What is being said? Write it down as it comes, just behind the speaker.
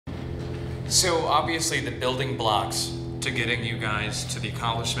So obviously the building blocks to getting you guys to the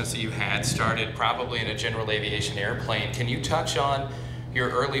accomplishments that you had started probably in a general aviation airplane. Can you touch on your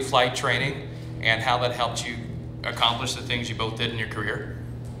early flight training and how that helped you accomplish the things you both did in your career?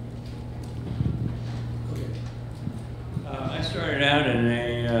 I started out in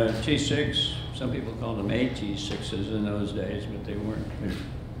a T6. Some people called them AT6s in those days, but they weren't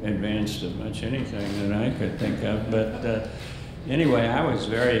advanced of much anything that I could think of. But anyway, I was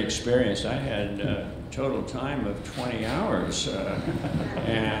very experienced. I had a total time of 20 hours.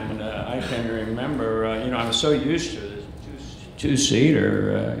 And I can remember, I was so used to this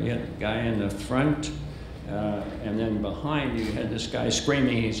two-seater, you had a guy in the front, and then behind you had this guy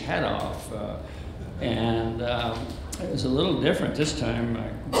screaming his head off. It was a little different this time. I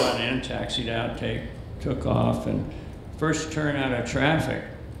got in, taxied out, took off, and first turn out of traffic,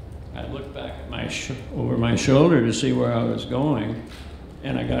 I looked back at over my shoulder to see where I was going,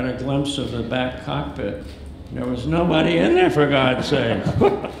 and I got a glimpse of the back cockpit. There was nobody in there, for God's sake.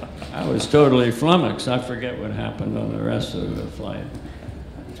 I was totally flummoxed. I forget what happened on the rest of the flight.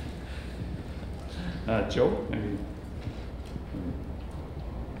 Joe?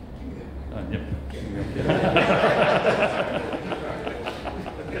 Yep.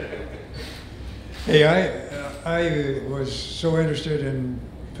 Hey, I was so interested and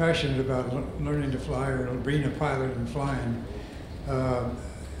passionate about learning to fly or being a pilot and flying.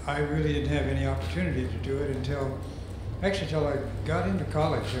 I really didn't have any opportunity to do it until I got into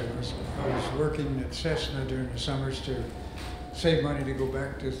college. I was working at Cessna during the summers to save money to go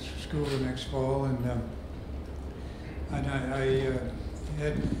back to school the next fall, and I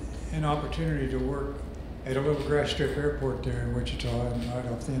had an opportunity to work at a little grass strip airport there in Wichita, and right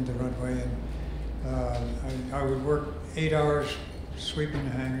off the end of the runway. And I would work 8 hours sweeping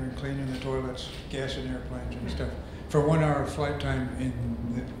the hangar and cleaning the toilets, gassing airplanes and stuff for 1 hour flight time in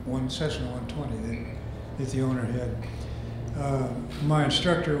the one Cessna 120 that the owner had. My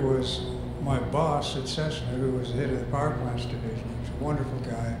instructor was my boss at Cessna, who was the head of the power plants division. He was a wonderful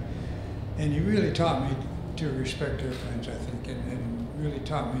guy, and he really taught me to respect airplanes, I think, and really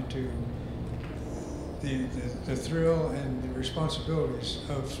taught me to the thrill and the responsibilities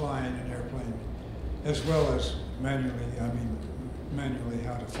of flying an airplane, as well as manually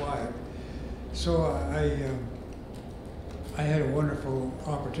how to fly it. So I had a wonderful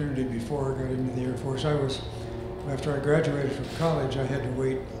opportunity before I got into the Air Force. After I graduated from college, I had to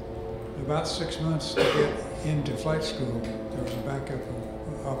wait about 6 months to get into flight school. There was a backup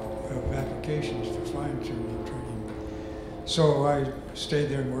of applications for flying training. So I stayed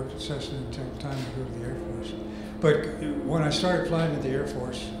there and worked at Cessna until time to go to the Air Force. But when I started flying at the Air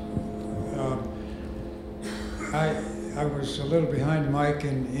Force, I was a little behind Mike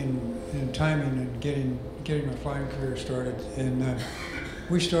in timing and getting my flying career started. And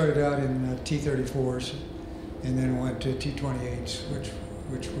we started out in T-34s and then went to T-28s,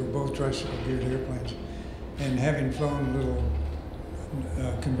 which were both tricycle geared airplanes. And having flown little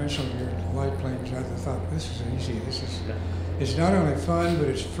conventional geared light planes, I thought, this is easy. It's not only fun, but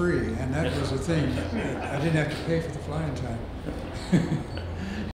it's free. And that was the thing. I didn't have to pay for the flying time.